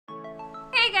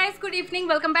Guys, good evening,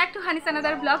 welcome back to হানিস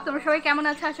another blog. তোমরা সবাই কেমন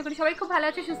আছো? আশা করি সবাই খুব ভালো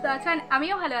আছো, সুস্থ আছো, আর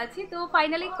আমিও ভালো আছি। তো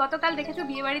ফাইনালি গতকাল দেখেছো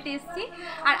বিয়ে বাড়িতে এসেছি,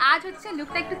 আর আজ হচ্ছে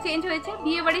লুকটা একটু চেঞ্জ হয়েছে,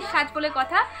 বিয়ে বাড়ির সাজ বলে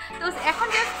কথা। তো এখন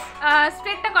জাস্ট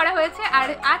স্ট্রেটটা করা হয়েছে, আর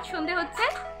আজ সন্ধে হচ্ছে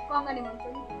গঙ্গা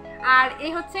নিমন্ত্রণ। আর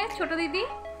এই হচ্ছে ছোট দিদি,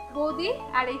 বৌদি,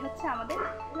 আর এই হচ্ছে আমাদের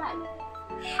লাল।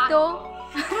 তো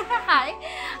হাই,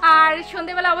 আর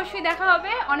সন্ধেবেলা অবশ্যই দেখা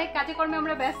হবে। অনেক কাজে কর্মে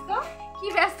আমরা ব্যস্ত, কি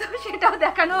ব্যস্ত সেটাও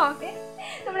দেখানো হবে।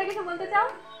 তোমরা কিছু বলতে চাও?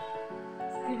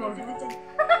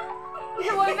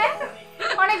 কিছু বলবে?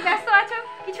 অনেক ব্যস্ত আছো,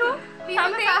 কিছু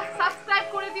সাবস্ক্রাইব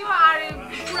করে দিও আর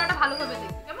পুরোটা ভালোভাবে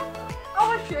দেখো, কেমন?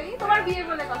 অবশ্যই, তোমার বিয়ে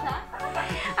বলে কথা।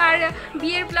 আর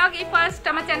বিয়ের ব্লগ এই ফার্স্ট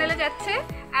আমার চ্যানেলে যাচ্ছে।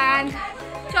 অ্যান্ড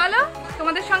চলো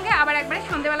তোমাদের সঙ্গে আবার একবারে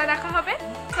সন্ধ্যেবেলা দেখা হবে।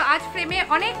 তো আজ ফ্রেমে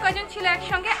অনেক কজন ছিল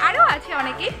একসঙ্গে, আরও আছে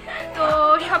অনেকেই। তো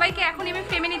সবাইকে এখন আমি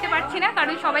ফ্রেমে নিতে পারছি না,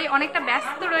 কারণ সবাই অনেকটা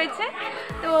ব্যস্ত রয়েছে।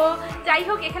 তো যাই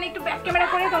হোক, এখানে একটু ব্যাক ক্যামেরা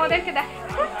করে তোমাদেরকে দেখ।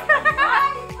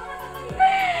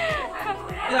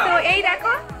 তো এই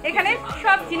দেখো, এখানে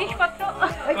সব জিনিসপত্র।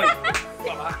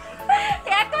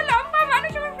 এত লম্বা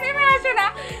মানুষ আমার ফ্রেমে আসে না।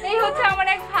 এই হচ্ছে আমার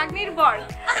এক ভাগ্নির বর।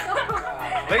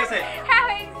 হ্যাঁ,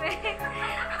 হয়েছে।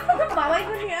 বাবাই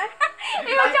খুশি।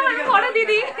 এই হচ্ছে আমার বড়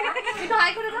দিদি। একটু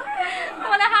হাই করে দাও।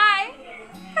 বলে হাই।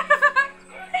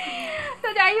 তো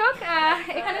যাই হোক,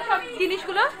 এখানে সব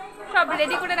জিনিসগুলো সব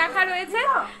রেডি করে রাখা রয়েছে,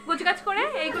 গুছগাছ করে।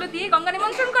 এইগুলো দিয়ে গঙ্গা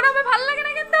নিমন্ত্রণ করা হবে। ভালো লাগে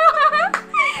না কিন্তু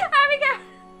আমি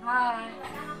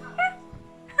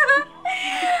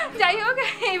যাই হোক,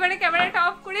 এইবারে ক্যামেরাটা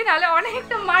অফ করি, নাহলে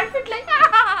অনেকটা মারপিট লাগে।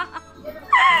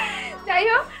 যাই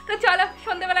হোক, তো চলো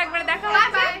সন্ধ্যেবেলা একবার দেখা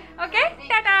হবে। ওকে,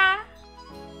 টাটা।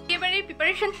 এবারে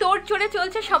প্রিপারেশন তোড় জোরে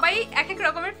চলছে, সবাই এক এক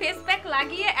রকমের ফেস প্যাক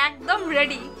লাগিয়ে একদম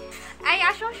রেডি। এই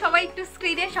আসো সবাই একটু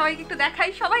স্ক্রিনে, সবাইকে একটু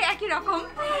দেখাই, সবাই একই রকম।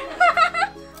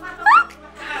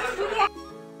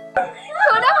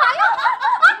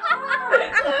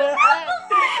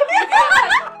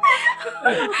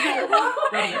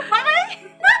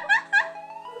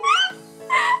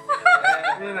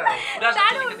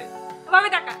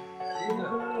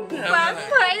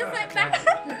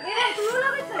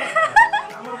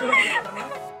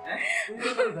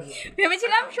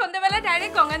 ভেবেছিলাম সন্ধ্যাবেলা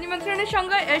ডাইরেক্ট গঙ্গা নিমন্ত্রণের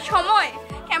সঙ্গে সময়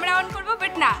ক্যামেরা অন করবো,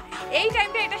 বাট না, এই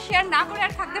টাইমটা এটা শেয়ার না করে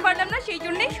আর থাকতে পারলাম না। সেই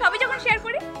জন্যই সবই যখন শেয়ার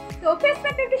করি, তো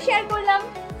ফেসবুকে একটু শেয়ার করলাম।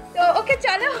 তো ওকে,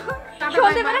 চলো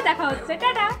সন্ধ্যাবেলা দেখা হচ্ছে,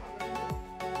 টাটা।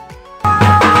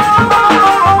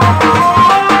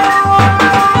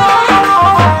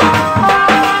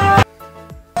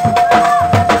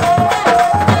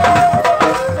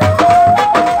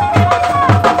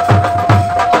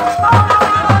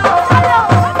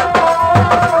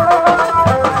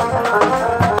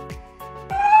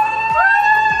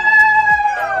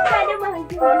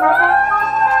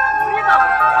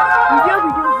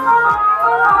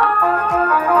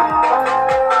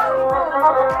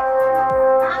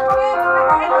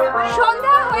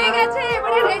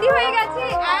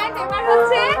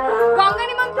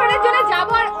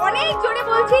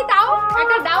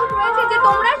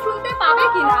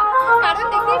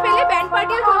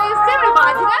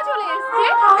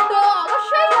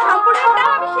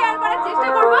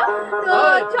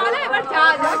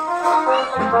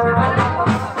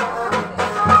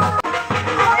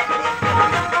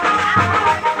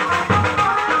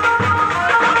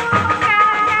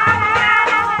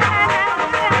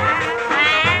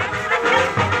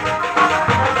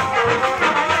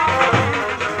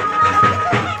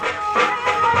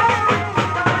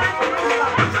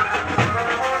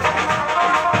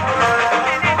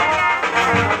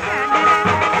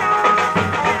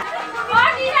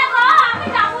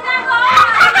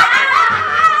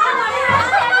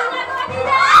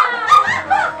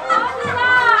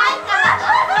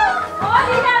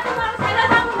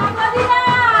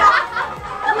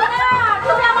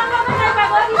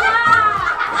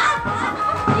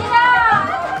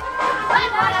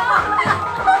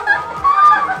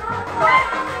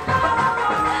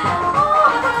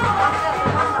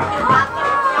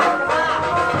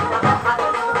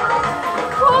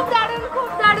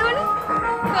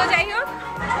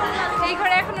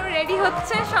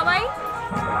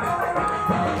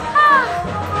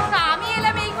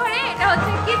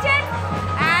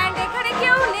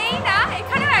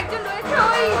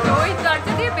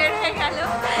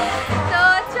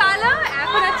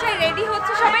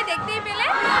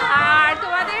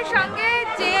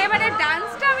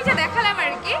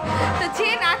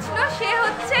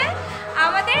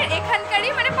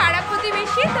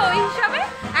 তো ওই হিসাবে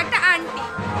একটা আন্টি,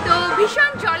 তো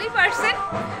ভীষণ জলি পার্সন।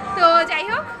 তো যাই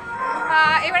হোক,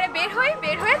 এবারে বের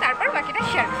হয়ে তারপর বাকিটা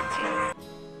শেয়ার করছি।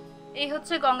 এই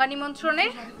হচ্ছে গঙ্গা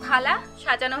নিমন্ত্রণের থালা,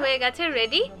 সাজানো হয়ে গেছে,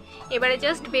 রেডি। এবারে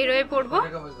জাস্ট বের হয়ে পড়বো।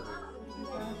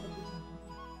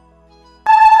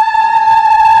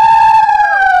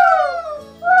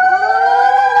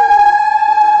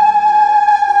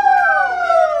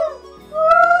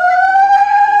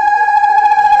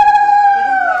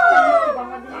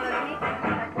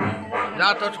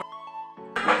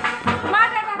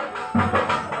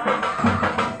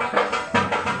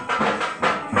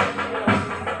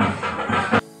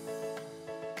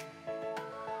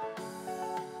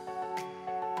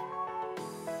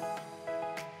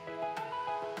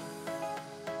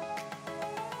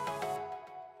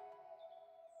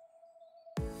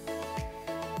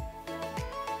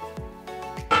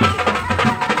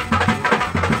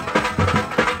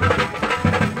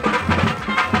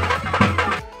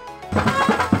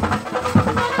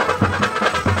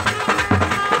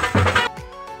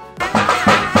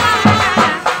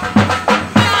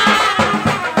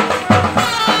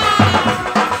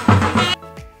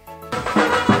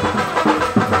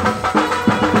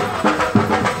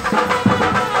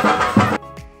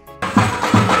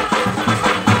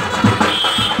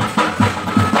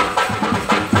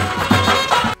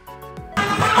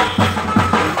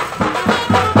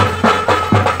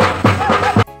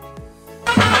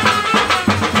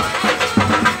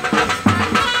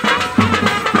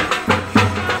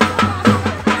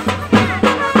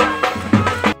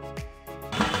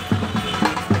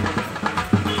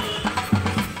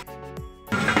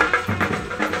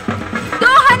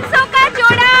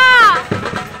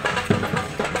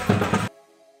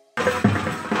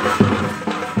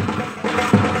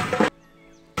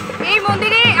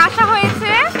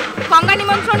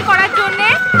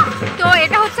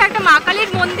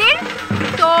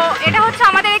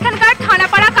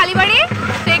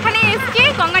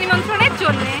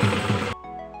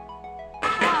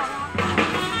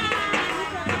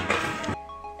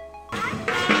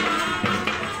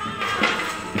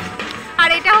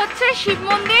 শিব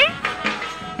মন্দির,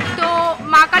 তো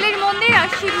মা কালীর মন্দির আর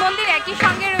শিব মন্দির একই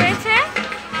সঙ্গে রয়েছে,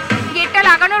 গেটটা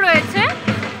লাগানো রয়েছে।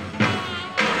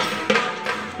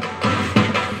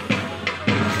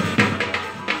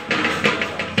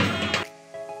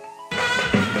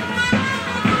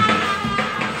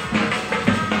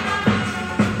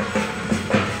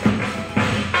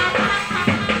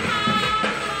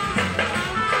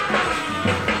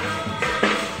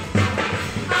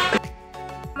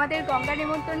 আমাদের গঙ্গা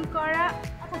নিমন্ত্রণ করা,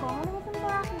 গঙ্গা নিমন্ত্রণ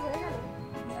করা হয়ে গেল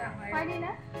হয়নি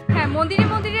না? হ্যাঁ, মন্দিরে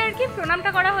মন্দিরে আর কি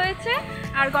প্রণামটা করা হয়েছে,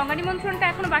 আর গঙ্গা নিমন্ত্রণটা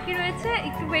এখনো বাকি রয়েছে,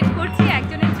 একটু ওয়েট করছি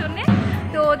একজনের জন্য।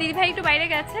 তো দিদিভাই একটু বাইরে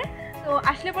গেছে, তো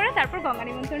আসলে পরে তারপর গঙ্গা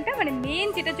নিমন্ত্রণটা মানে মেন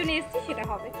যেটার জন্য এসেছি সেটা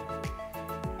হবে।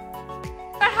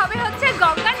 আর হবে হচ্ছে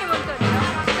গঙ্গা নিমন্ত্রণ।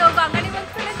 তো গঙ্গা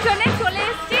নিমন্ত্রণের জন্য চলে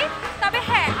এসেছি। তবে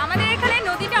হ্যাঁ, আমাদের এখানে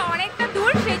নদীটা অনেকটা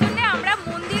দূর, সেই জন্য আমরা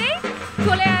মন্দিরেই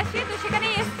চলে আসি, তো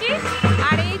সেখানেই এসেছি।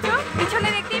 আর এই যে পিছনে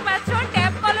দেখতেই পাচ্ছ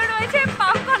ট্যাপ কলও রয়েছে,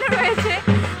 পাম্প কলও রয়েছে।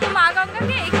 তো মা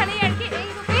গঙ্গাকে এখানেই আর কি এই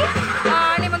রূপেই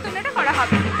নিমন্ত্রণটা করা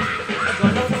হবে।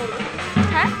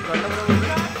 হ্যাঁ,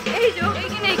 এই যে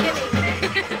এইখানে এইখানে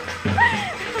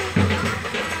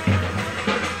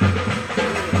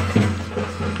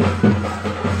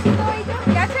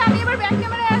আমি এবার ব্যাক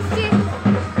ক্যামেরায় আসছি।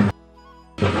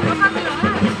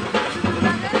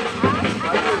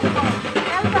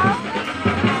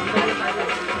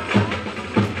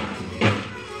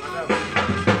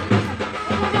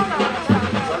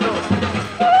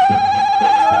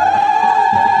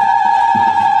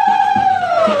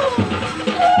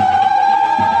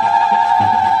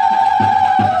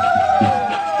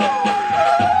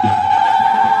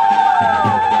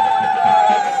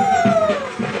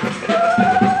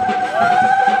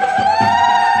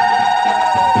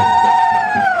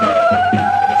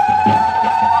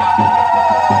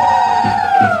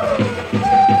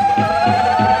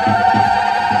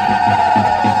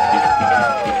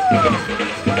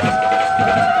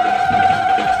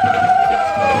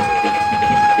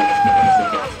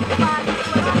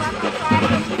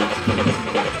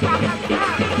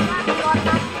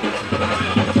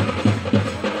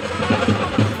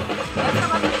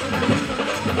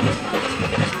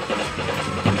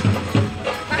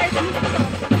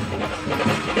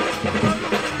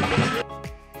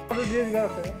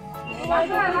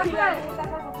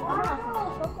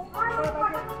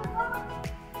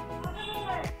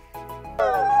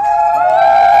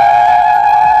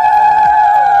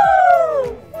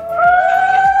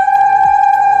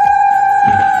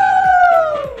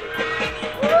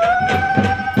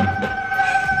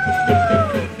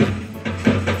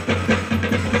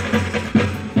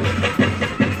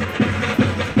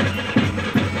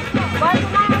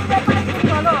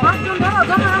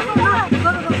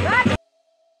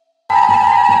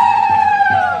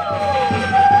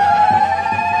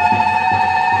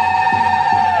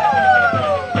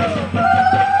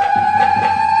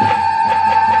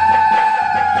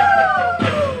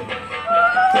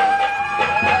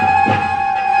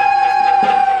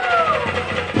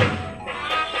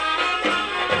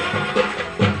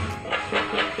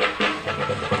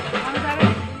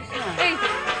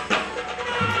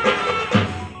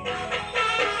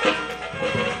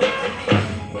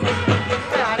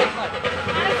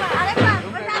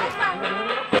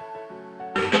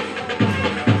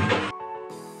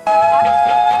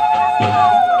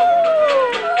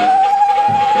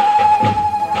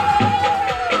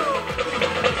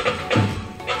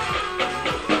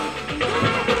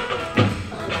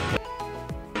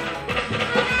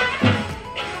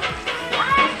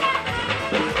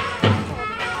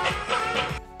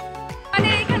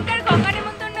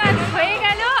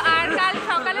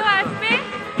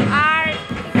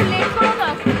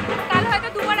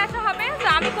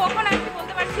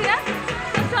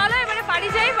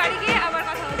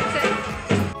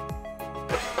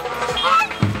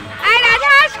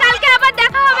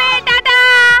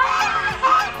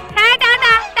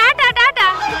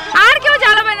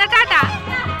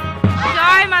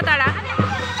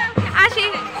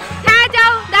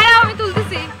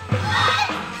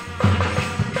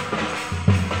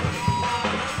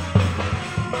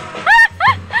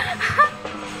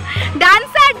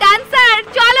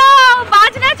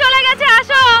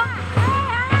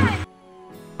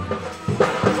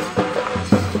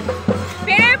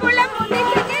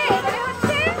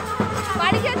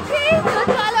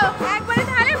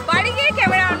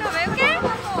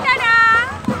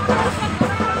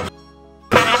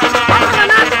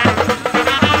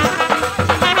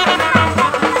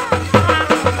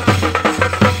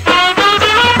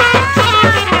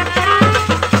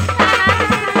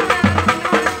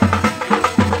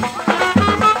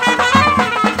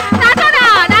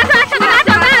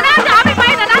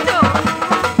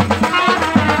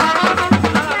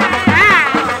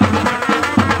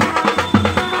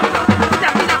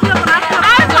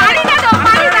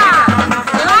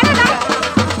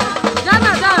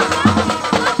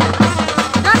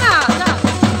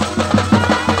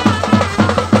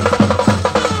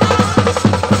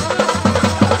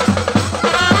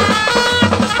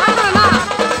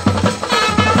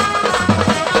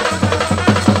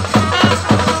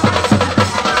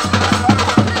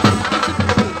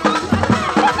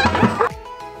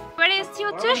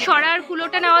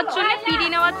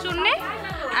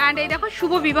 এন্ড এই দেখো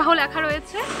শুভ বিবাহ লেখা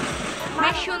রয়েছে,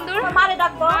 বেশ সুন্দর।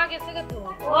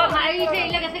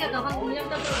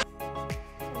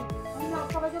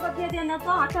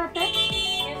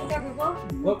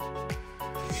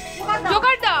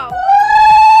 জোগাড় দাও।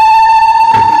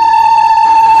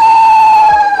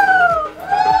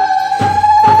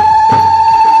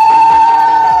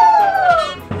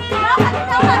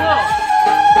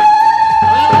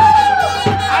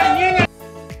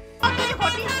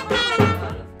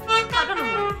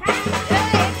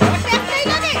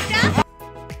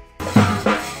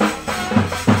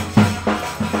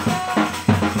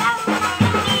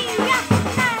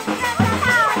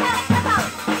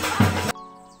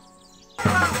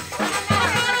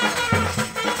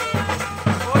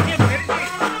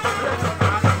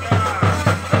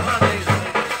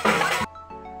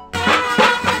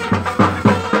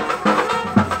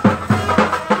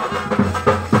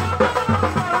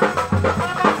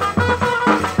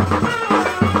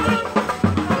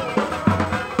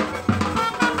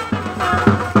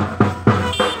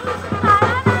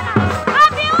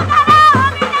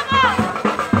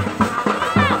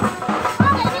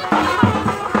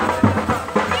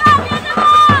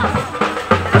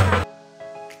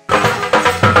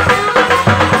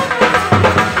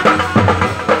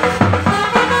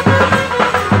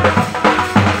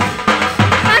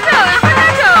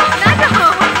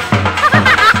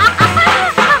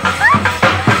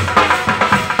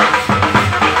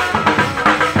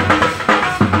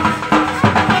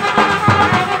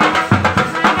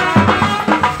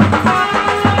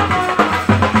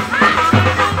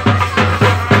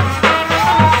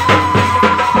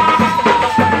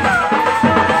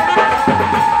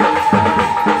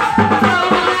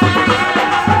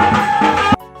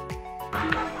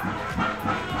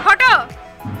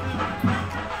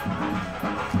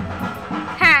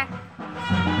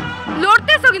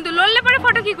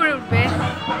 কি করে উঠবে?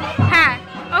 হ্যাঁ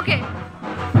ওকে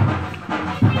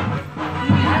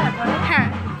হ্যাঁ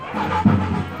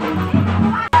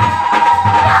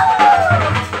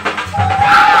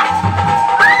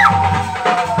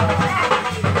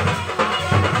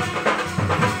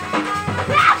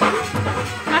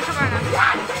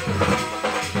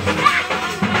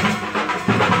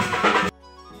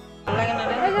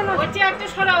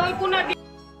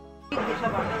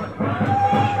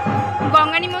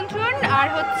গঙ্গা নিমন্ত্রণ আর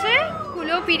হচ্ছে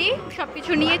কুলো পিড়ি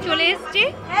সবকিছু নিয়ে চলে এসেছি।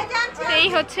 এই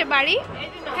হচ্ছে বাড়ি।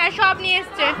 হ্যাঁ সব নিয়ে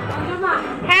এসছে।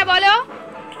 হ্যাঁ বলো,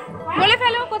 বলে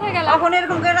ফেলো কোথায় গেল। এখন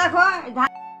এরকম করে রাখো।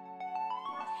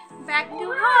 Back to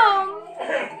home.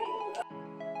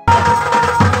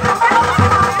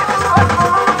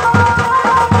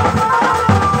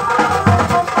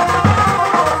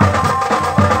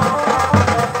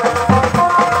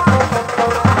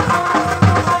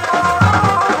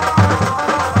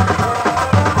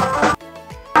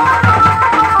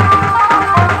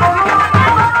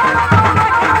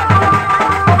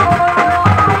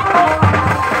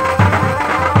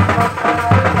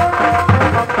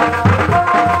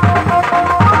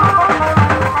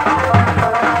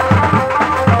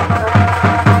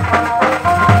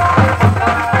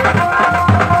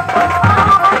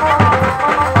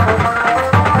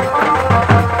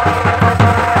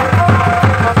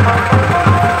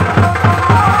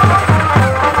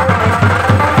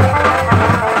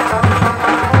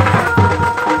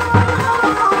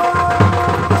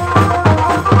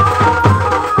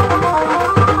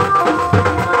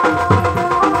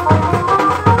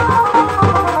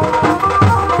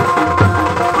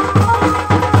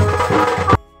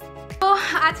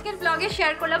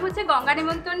 শেয়ার করলাম হচ্ছে গঙ্গা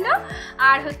নিমন্ত্রণ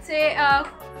আর হচ্ছে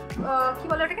কি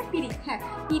বলো ওটাকে পিড়ি। হ্যাঁ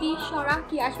পিড়ি সরা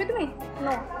কি আসবে তুমি?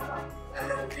 নো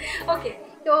ওকে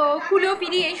তো কুলো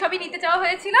পিড়ি এইসবই নিতে চাওয়া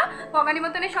হয়েছিল। গঙ্গা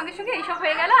নিমন্ত্রণের সঙ্গে সঙ্গে এইসব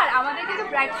হয়ে গেল। আর আমাদের কিন্তু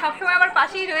ব্রাইড সবসময় আমার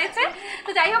পাশেই রয়েছে। তো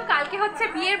যাই হোক, কালকে হচ্ছে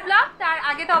বিয়ের ব্লগ, তার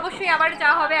আগে তো অবশ্যই আবার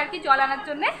যাওয়া হবে আর কি জল আনার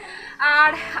জন্যে।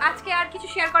 আর আজকে আর কিছু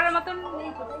শেয়ার করার মতন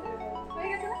নেই। হয়ে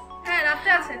গেছে না? হ্যাঁ, রাতে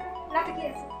আছে। রাতে কি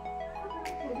আছে?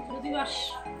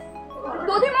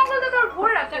 দধি মঙ্গল তো তোর ভোর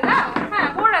রাতে না? হ্যাঁ,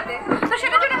 ভোর রাতে। তো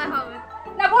সেটা যেটা হবে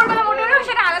না, ভোরবেলা মোটে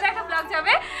সেটা আলাদা একটা ব্লগ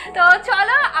যাবে। তো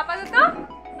চলো আপাতত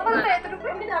এতটুকু,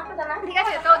 ঠিক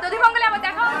আছে? তো দধি মঙ্গলে আবার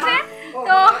দেখা হচ্ছে।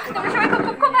 তো তোমরা সবাই খুব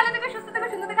খুব খুব ভালো থেকো, সুস্থ থেকো,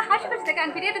 সুন্দর থেকো, হাসি খুশি থেকো। আর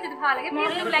ভিডিওটা যদি ভালো লাগে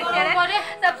please do like, share,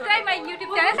 subscribe my YouTube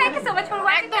channel. Thank you so much for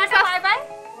watching. Bye bye.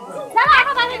 না না,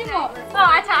 এখন বানিয়ে দিব। ও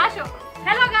আচ্ছা, আসো।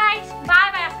 Hello guys, bye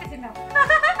bye. আজকে জন্য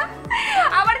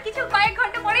আবার কিছু কয়েক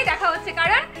ঘন্টা পরেই দেখা হচ্ছে,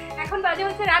 কারণ এখন বাজে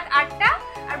হচ্ছে রাত 8টা,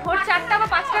 আর ভোর 4টা বা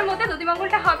 5টার মধ্যে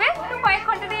দধিমঙ্গলটা হবে। তো কয়েক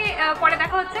ঘন্টারই পরে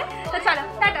দেখা হচ্ছে। তো চলো,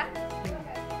 টাটা।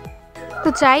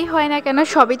 তো যাই হয় না কেন,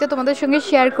 সবই তো তোমাদের সঙ্গে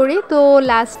শেয়ার করি। তো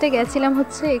লাস্টে গেছিলাম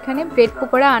হচ্ছে এখানে ব্রেড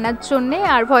পকোড়া আনার জন্যে।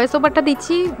 আর ভয়েস ওভারটা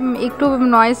দিচ্ছি, একটু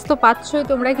নয়েজ তো পাচ্ছই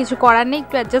তোমরা, কিছু করার নেই,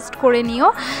 একটু অ্যাডজাস্ট করে নিও,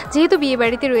 যেহেতু বিয়ে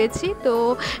বাড়িতে রয়েছি। তো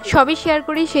সবই শেয়ার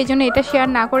করি, সেই জন্য এটা শেয়ার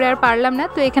না করে আর পারলাম না।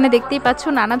 তো এখানে দেখতেই পাচ্ছ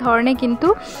নানা ধরনের কিন্তু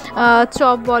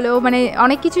চপ বলো, মানে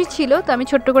অনেক কিছুই ছিল। তো আমি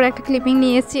ছোট্ট করে একটা ক্লিপিং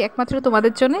নিয়ে এসেছি একমাত্র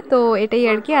তোমাদের জন্য। তো এটাই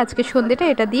আর কি, আজকে সন্ধ্যেটা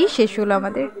এটা দিয়েই শেষ হলো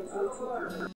আমাদের।